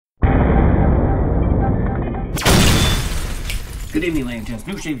Good evening, ladies and gents.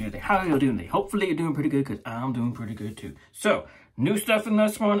 New shave today. How are you doing today? Hopefully you're doing pretty good because I'm doing pretty good too. So, new stuff in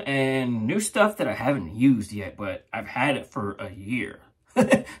this one and new stuff that I haven't used yet, but I've had it for a year.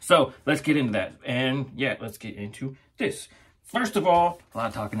 So, let's get into that. And yeah, let's get into this. First of all, a lot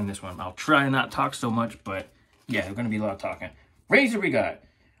of talking in this one. I'll try and not talk so much, but yeah, there's going to be a lot of talking. Razor we got.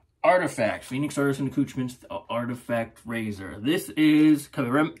 Artifact. Phoenix Artists and Accoutrements Artifact Razor. This is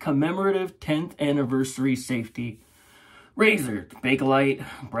commemorative 10th anniversary safety razor. Bakelite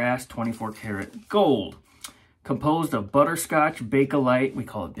brass 24 karat gold. Composed of butterscotch bakelite, we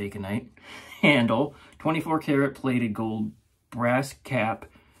call it baconite, handle, 24 karat plated gold brass cap,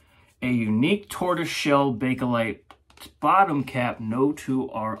 a unique tortoiseshell bakelite bottom cap. No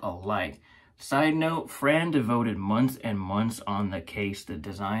two are alike. Side note, Fran devoted months and months on the case. The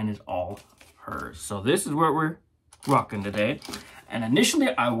design is all hers. So this is what we're rocking today. And initially,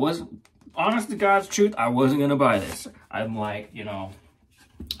 I wasn't, honest to God's truth, I wasn't going to buy this. I'm like, you know,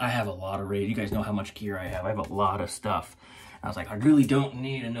 I have a lot of razors. You guys know how much gear I have. I have a lot of stuff. I was like, I really don't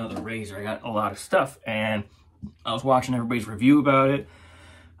need another razor. I got a lot of stuff. And I was watching everybody's review about it.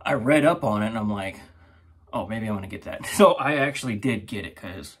 I read up on it and I'm like, oh, maybe I'm going to get that. So I actually did get it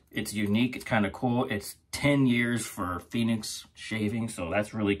because it's unique. It's kind of cool. It's 10 years for Phoenix shaving. So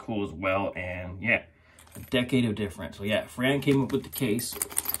that's really cool as well. And yeah, a decade of difference. So yeah, Fran came up with the case.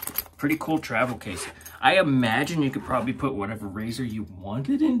 Pretty cool travel case. I imagine you could probably put whatever razor you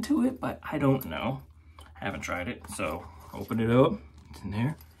wanted into it, but I don't know. I haven't tried it. So open it up. It's in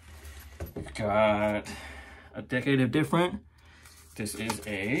there. We've got a decade of different. This is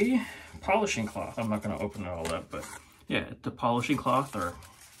a polishing cloth. I'm not going to open it all up, but yeah, it's a polishing cloth or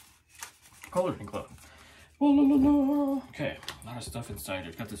polishing cloth. Okay, a lot of stuff inside.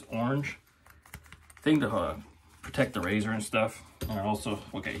 It's got this orange thing to protect the razor and stuff. And also,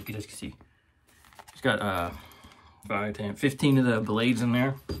 okay, you guys can see. It's got 5, 10, 15 of the blades in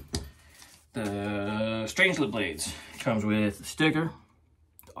there. The Strangelet blades. Comes with a sticker,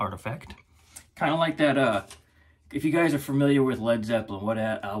 artifact. Kind of like that, if you guys are familiar with Led Zeppelin, what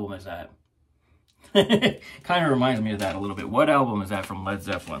album is that? Kind of reminds me of that a little bit. What album is that from Led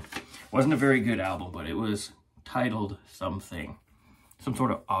Zeppelin? Wasn't a very good album, but it was titled something. Some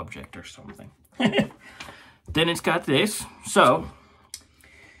sort of object or something. Then it's got this. So,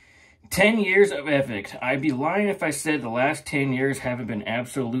 10 years of ethics. I'd be lying if I said the last 10 years haven't been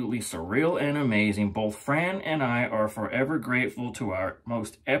absolutely surreal and amazing. Both Fran and I are forever grateful to our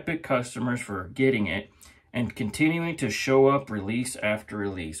most epic customers for getting it and continuing to show up release after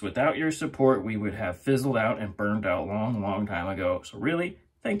release. Without your support, we would have fizzled out and burned out long time ago. So really,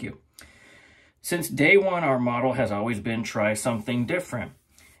 thank you. Since day one, our motto has always been try something different.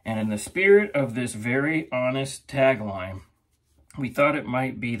 And in the spirit of this very honest tagline, we thought it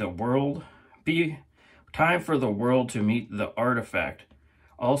might be time for the world to meet the artifact.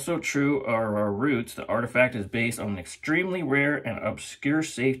 Also true are our roots. The artifact is based on an extremely rare and obscure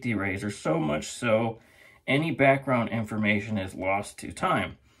safety razor, so much so any background information is lost to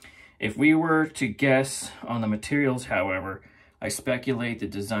time. If we were to guess on the materials, however, I speculate the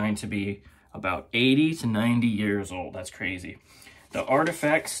design to be about 80 to 90 years old. That's crazy. The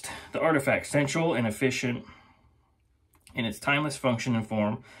artifact, central and efficient in its timeless function and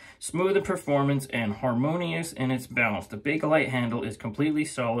form, smooth in performance and harmonious in its balance. The bakelite handle is completely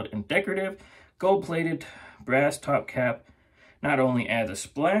solid and decorative. Gold-plated brass top cap not only adds a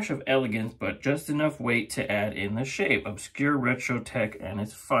splash of elegance, but just enough weight to add in the shape. Obscure retro tech and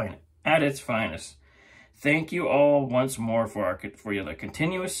at its finest. Thank you all once more for the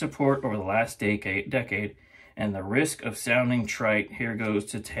continuous support over the last decade and the risk of sounding trite. Here goes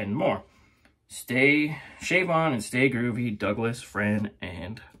to 10 more. Shave on and stay groovy, Douglas, Fran,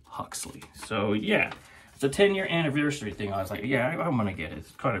 and Huxley. So yeah, it's a 10-year anniversary thing. I was like, yeah, I'm gonna get it.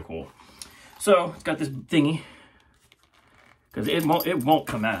 It's kind of cool. So it's got this thingy. Because it won't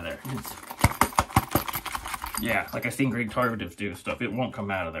come out of there. Yeah, like I've seen Greg Tardive do stuff. It won't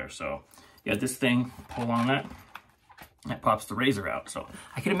come out of there. So, yeah, this thing, pull on that pops the razor out. So,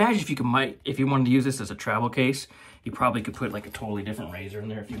 I can imagine if you wanted to use this as a travel case, you probably could put like a totally different razor in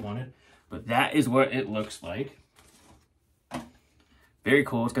there if you wanted. But that is what it looks like. Very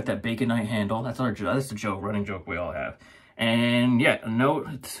cool. It's got that baconite handle. That's the joke, running joke we all have. And yeah, a note,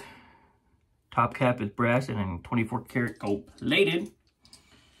 it's top cap is brass and then 24 karat gold plated.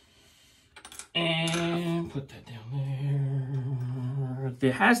 And put that down there.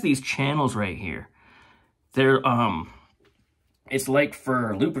 It has these channels right here. They're, it's like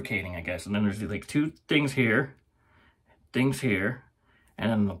for lubricating, I guess. And then there's like two things here. And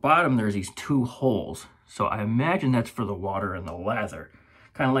then on the bottom, there's these two holes. So I imagine that's for the water and the lather.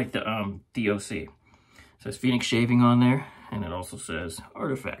 Kind of like the DOC. It says Phoenix Shaving on there. and it also says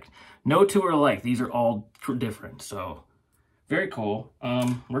artifact. No two are alike. These are all different, so very cool.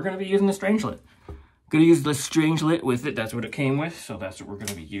 We're going to be using the Strangelet. Going to use the Strangelet with it. That's what it came with, so that's what we're going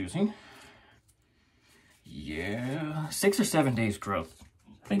to be using. Yeah, 6 or 7 days growth.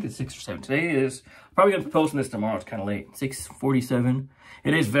 I think it's 6 or 7. Today is, probably going to be posting this tomorrow. It's kind of late, 6:47.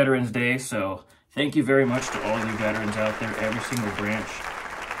 It is Veterans Day, so thank you very much to all you veterans out there, every single branch,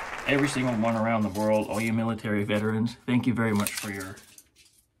 every single one around the world, all you military veterans. Thank you very much for your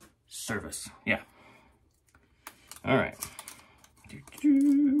service. Yeah. All right.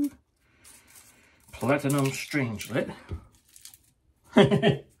 Platinum Strangelet.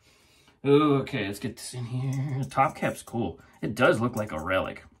 Okay, let's get this in here. The top cap's cool. It does look like a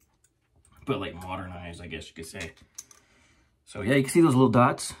relic, but like modernized, I guess you could say. So yeah, you can see those little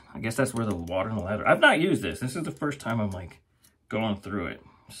dots. I guess that's where the water and the lather. I've not used this. This is the first time I'm like going through it.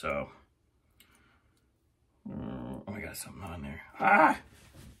 So, oh, I got something on there. Ah,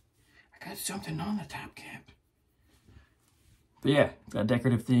 I got something on the top cap. But yeah, got a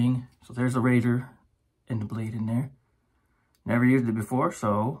decorative thing. So there's the razor and the blade in there. Never used it before,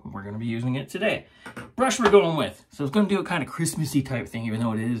 so we're going to be using it today. Brush we're going with. So it's going to do a kind of Christmassy type thing, even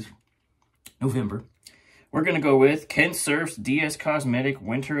though it is November. We're going to go with Kensurfs DSCosmetic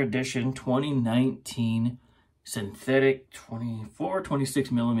Winter Edition 2019 Synthetic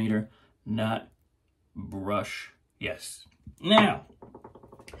 26 millimeter knot brush. Yes. Now,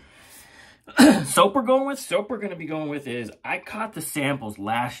 soap we're going to be going with is, I caught the samples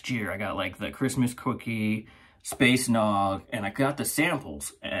last year. I got like the Christmas cookie, Space Nog, and I got the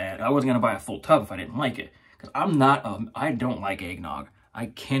samples, and I wasn't going to buy a full tub if I didn't like it, because I don't like eggnog. I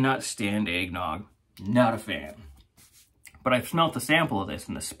cannot stand eggnog. Not a fan. But I smelled the sample of this,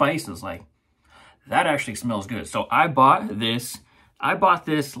 and the spice is like, that actually smells good. So I bought this. I bought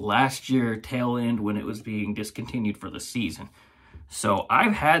this last year, tail end, when it was being discontinued for the season. So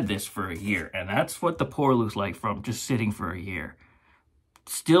I've had this for a year, and that's what the pour looks like from just sitting for a year.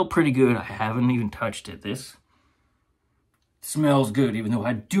 Still pretty good. I haven't even touched it. This smells good, even though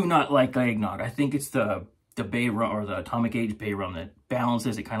I do not like eggnog. I think it's the bay rum, or the atomic age bay rum, that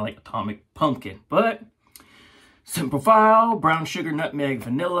balances it, kind of like atomic pumpkin. But simple file, brown sugar, nutmeg,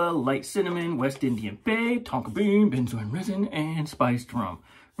 vanilla, light cinnamon, West Indian bay, tonka bean, benzoin resin, and spiced rum.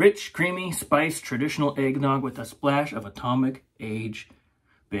 Rich, creamy, spiced, traditional eggnog with a splash of atomic age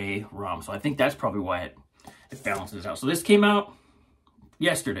bay rum. So I think that's probably why it balances out. So this came out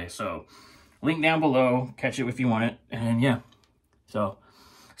yesterday, so link down below, catch it if you want it. And yeah, so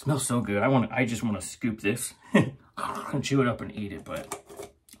it smells so good. I just want to scoop this and chew it up and eat it, but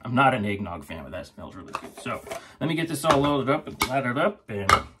I'm not an eggnog fan, but that smells really good. So let me get this all loaded up and lathered up, and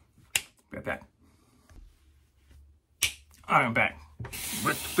be right back. I'm back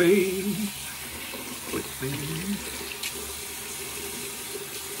with the face.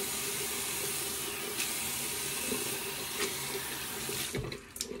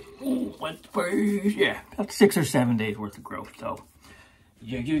 Ooh, wet face. Yeah, that's 6 or 7 days worth of growth, so.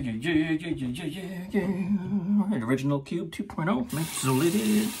 Yeah. Original Cube 2.0. Makes the lid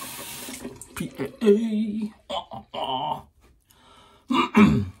in.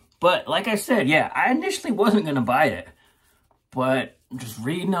 But like I said, yeah, I initially wasn't going to buy it. But just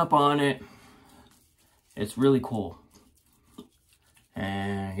reading up on it, it's really cool.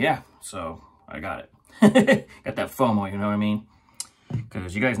 And yeah, so I got it. Got that FOMO, you know what I mean?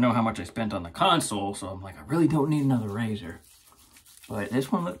 Because you guys know how much I spent on the console, so I'm like, I really don't need another razor. But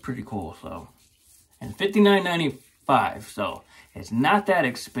this one looked pretty cool, so. And $59.95, so it's not that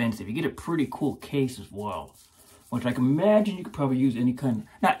expensive. You get a pretty cool case as well, which I can imagine you could probably use any kind,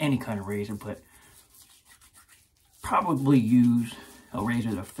 not any kind of razor, but probably use a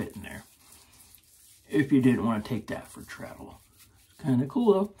razor to fit in there if you didn't want to take that for travel. It's kind of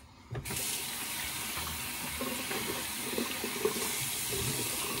cool though.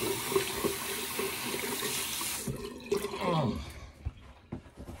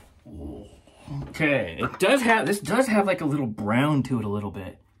 Okay, this does have like a little brown to it a little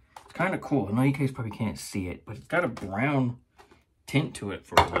bit. It's kind of cool. I know you guys probably can't see it, but it's got a brown tint to it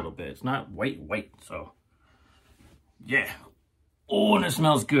for a little bit. It's not white, so yeah. Oh, and it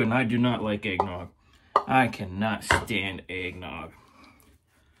smells good, and I do not like eggnog. I cannot stand eggnog.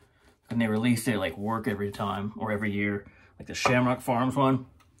 And they release it like work every time or every year, like the Shamrock Farms one.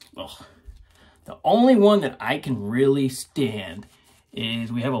 Ugh. The only one that I can really stand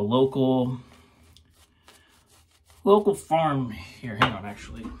is we have a local farm here. Hang on,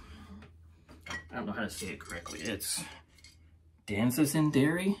 actually. I don't know how to say it correctly. It's Dances and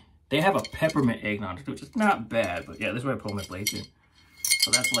Dairy. They have a peppermint eggnog, which is not bad, but yeah, this is where I pull my blades in.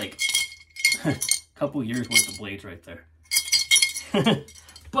 So that's like a couple years worth of blades right there.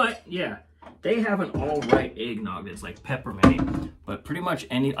 But yeah, they have an all right eggnog that's like peppermint, but pretty much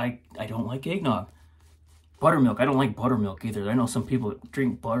I don't like eggnog. Buttermilk, I don't like buttermilk either. I know some people that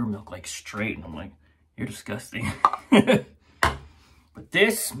drink buttermilk like straight, and I'm like, you're disgusting. But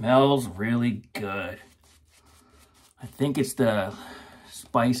this smells really good. I think it's the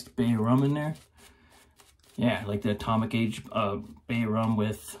spiced bay rum in there. Yeah, like the atomic age bay rum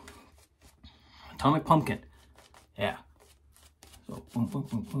with atomic pumpkin. Yeah. So boom, boom,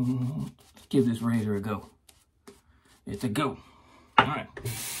 boom, boom. Let's give this razor a go. It's a go. All right.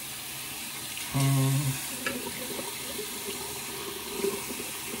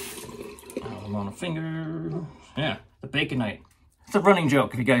 I'm on a finger. Yeah, the bacon night. It's a running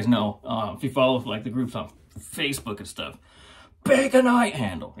joke if you guys know. If you follow like the groups on Facebook and stuff. Bacon night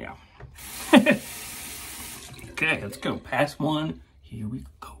handle. Yeah. Okay, let's go. Pass one. Here we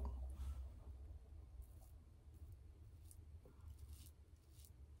go.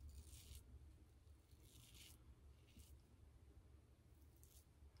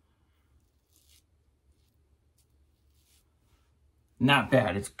 Not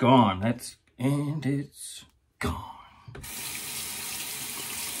bad. It's gone. And it's gone.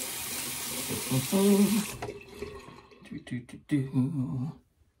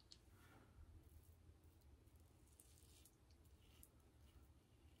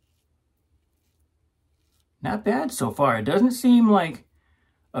 Not bad so far. It doesn't seem like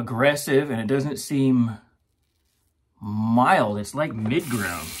aggressive, and it doesn't seem mild. It's like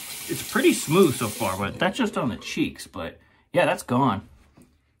mid-ground. It's pretty smooth so far, but that's just on the cheeks. But yeah, that's gone.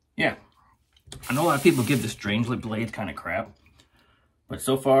 Yeah. I know a lot of people give the Strangely blades kind of crap, but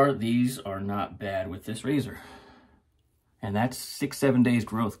so far these are not bad with this razor. And that's 6-7 days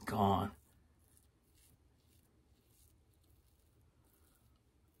growth gone.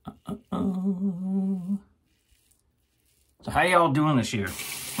 So how y'all doing this year?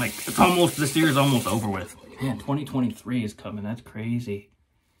 Like, this year is almost over with. Man, 2023 is coming. That's crazy.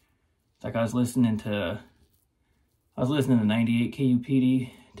 It's like I was listening to 98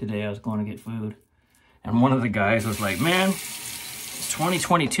 KUPD today. I was going to get food, and one of the guys was like, man, it's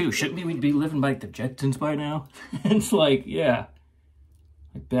 2022. Shouldn't we be living like the Jetsons by now? It's like, yeah.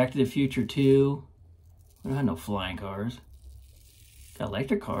 Like Back to the Future 2. We don't have no flying cars. Got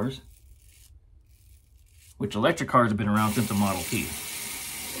electric cars. Which electric cars have been around since the Model T.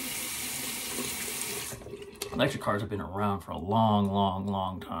 Electric cars have been around for a long, long,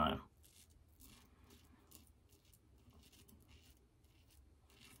 long time.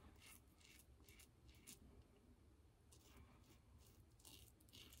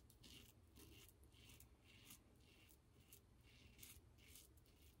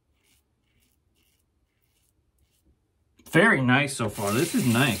 Very nice so far. This is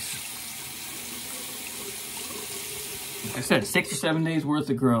nice. Like I said, 6 or 7 days worth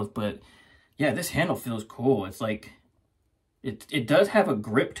of growth, but yeah, this handle feels cool. It's like, it does have a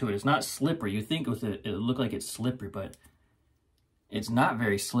grip to it. It's not slippery. You think with it, it'll look like it's slippery, but it's not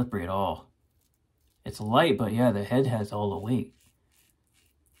very slippery at all. It's light, but yeah, the head has all the weight.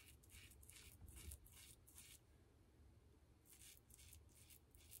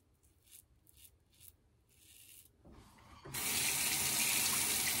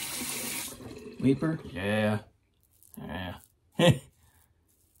 Weeper? Yeah. Yeah.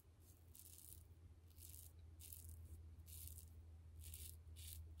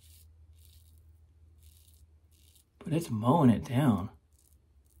 But it's mowing it down.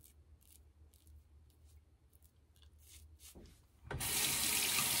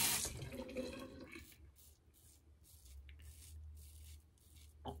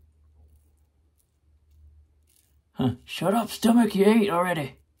 Huh. Shut up, stomach, you ate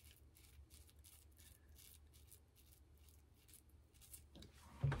already.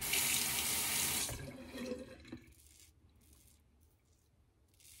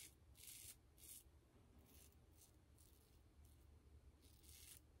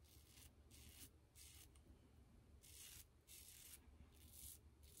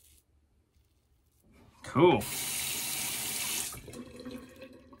 Cool.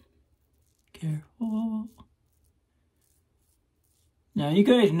 Careful. Now, you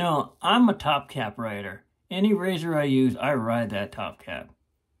guys know I'm a top cap rider. Any razor I use, I ride that top cap.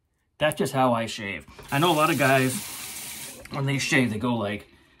 That's just how I shave. I know a lot of guys, when they shave, they go like,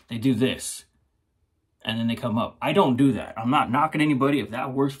 they do this. And then they come up. I don't do that. I'm not knocking anybody. If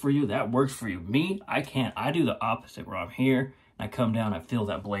that works for you, that works for you. Me, I can't. I do the opposite, where I'm here, and I come down, I feel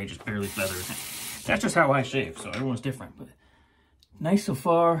that blade just barely feathers. That's just how I shave, so everyone's different. But nice so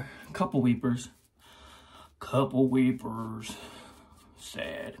far. Couple weepers. Couple weepers.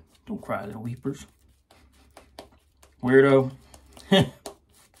 Sad. Don't cry, little weepers. Weirdo. That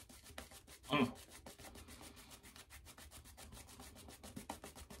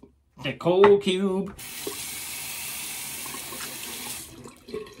cold cube.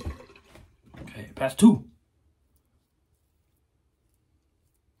 Okay, pass 2.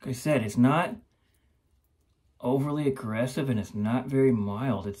 Like I said, it's not overly aggressive and it's not very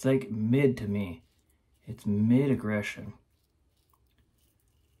mild. It's like mid to me. It's mid aggression.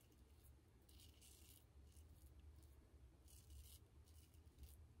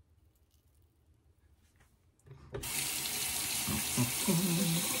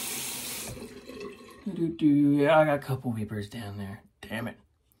 Yeah, I got a couple weepers down there. Damn it.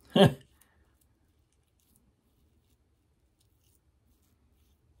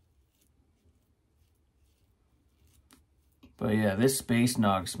 But yeah, this Space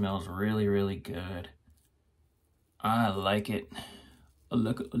Nog smells really, really good. I like it.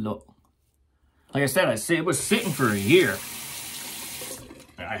 Look. Like I said, it was sitting for a year.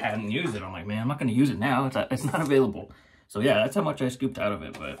 I hadn't used it. I'm like, man, I'm not going to use it now. It's not available. So yeah, that's how much I scooped out of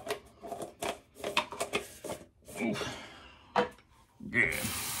it. But oof. Yeah.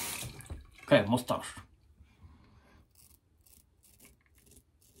 Okay, mustache.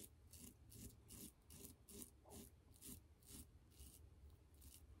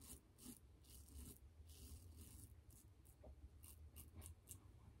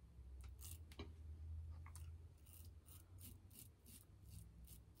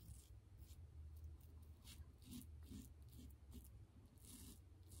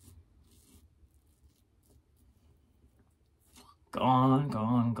 Gone,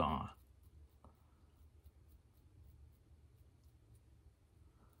 gone, gone.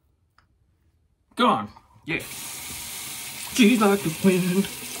 Gone. Yeah. She's like the wind.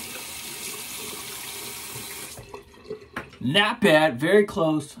 Not bad. Very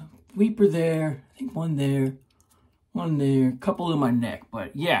close. Weeper there. I think one there. One there. Couple in my neck.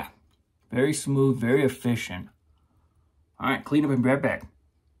 But yeah. Very smooth. Very efficient. Alright. Clean up and be right back.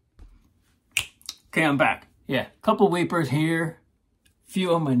 Okay, I'm back. Yeah. Couple weepers here.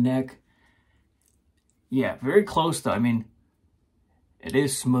 Few on my neck. Yeah. Very close though. I mean, it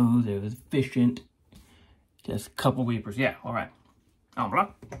is smooth. It was efficient. Just a couple weepers. Yeah. Alright.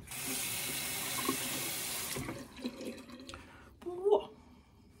 Blah.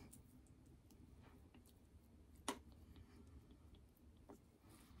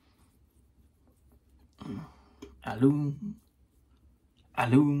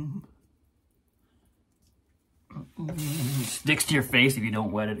 Alum. Sticks to your face if you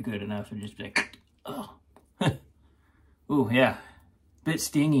don't wet it good enough. And just be like, oh. Ooh, yeah. Bit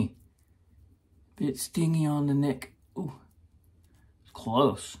stingy. Bit stingy on the neck. Ooh. It's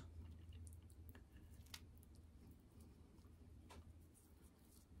close.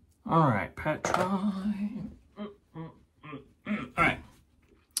 Alright, pat try. Alright.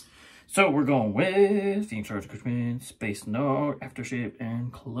 So we're going with the Kensurfs Space Nog aftershave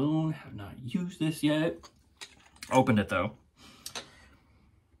and cologne. Have not used this yet. Opened it though.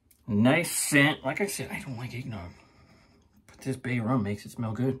 Nice scent. Like I said, I don't like eggnog, but this bay rum makes it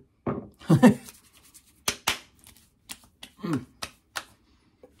smell good.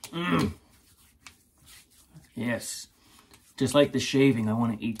 Yes. Just like the shaving, I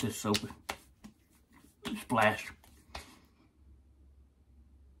want to eat this soap. Splash.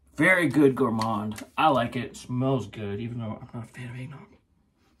 Very good gourmand. I like it. It smells good, even though I'm not a fan of eggnog.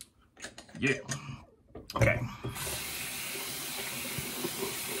 Yeah. Okay.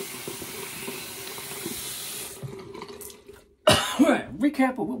 Alright,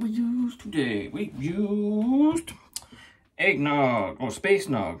 recap of what we used today. We used eggnog, or Space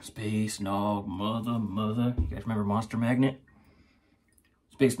Nog. Space Nog, mother. You guys remember Monster Magnet?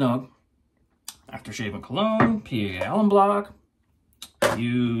 Space Nog. Aftershave and cologne, PA Allen Block.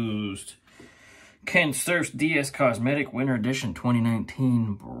 Used Kensurfs DSCosmetic Winter Edition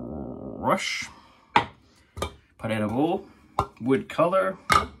 2019 brush. Potato bowl, wood color,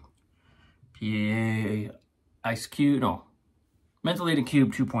 PA ice cube, no, mentholated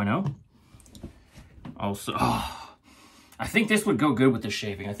cube 2.0. Also, I think this would go good with the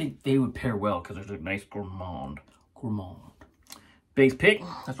shaving. I think they would pair well because there's a nice gourmand. Base pick,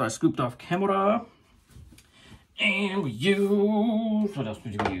 that's what I scooped off camera. And we used, what else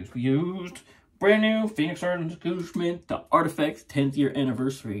did we use? We used brand new Phoenix Arden Accoutrement, the Artifacts 10th year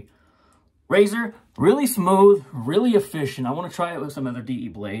anniversary razor. Really smooth, really efficient. I want to try it with some other DE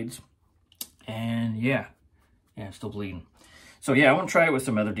blades. And yeah, it's still bleeding. So yeah, I want to try it with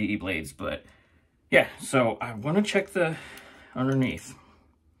some other DE blades, but yeah, so I want to check the underneath.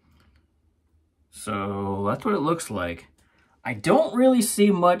 So that's what it looks like. I don't really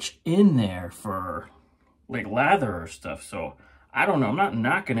see much in there for like lather or stuff, so I don't know. I'm not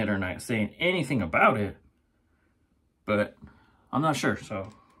knocking it or not saying anything about it, but I'm not sure. So,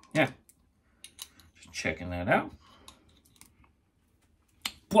 yeah. Just checking that out.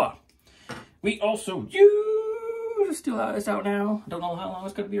 Blah. We also use, still out, it's out now. Don't know how long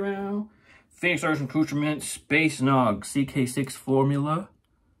it's going to be around. Phoenix Arts Accoutrement Space Nog CK6 formula.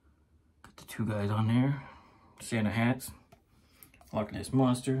 Got the two guys on there. Santa hats. Loch Ness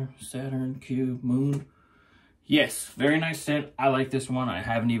Monster, Saturn, Cube, Moon. Yes, very nice set. I like this one. I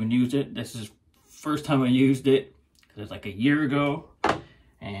haven't even used it. This is first time I used it. It was like a year ago.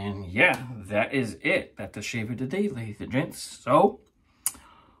 And yeah, that is it. That's the shave of the day, ladies and gents. So,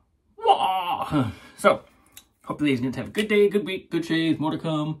 wah! So, hope ladies and gents have a good day, good week, good shave, more to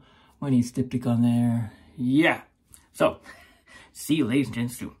come. Might need diptych on there. Yeah. So, see you ladies and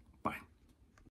gents soon.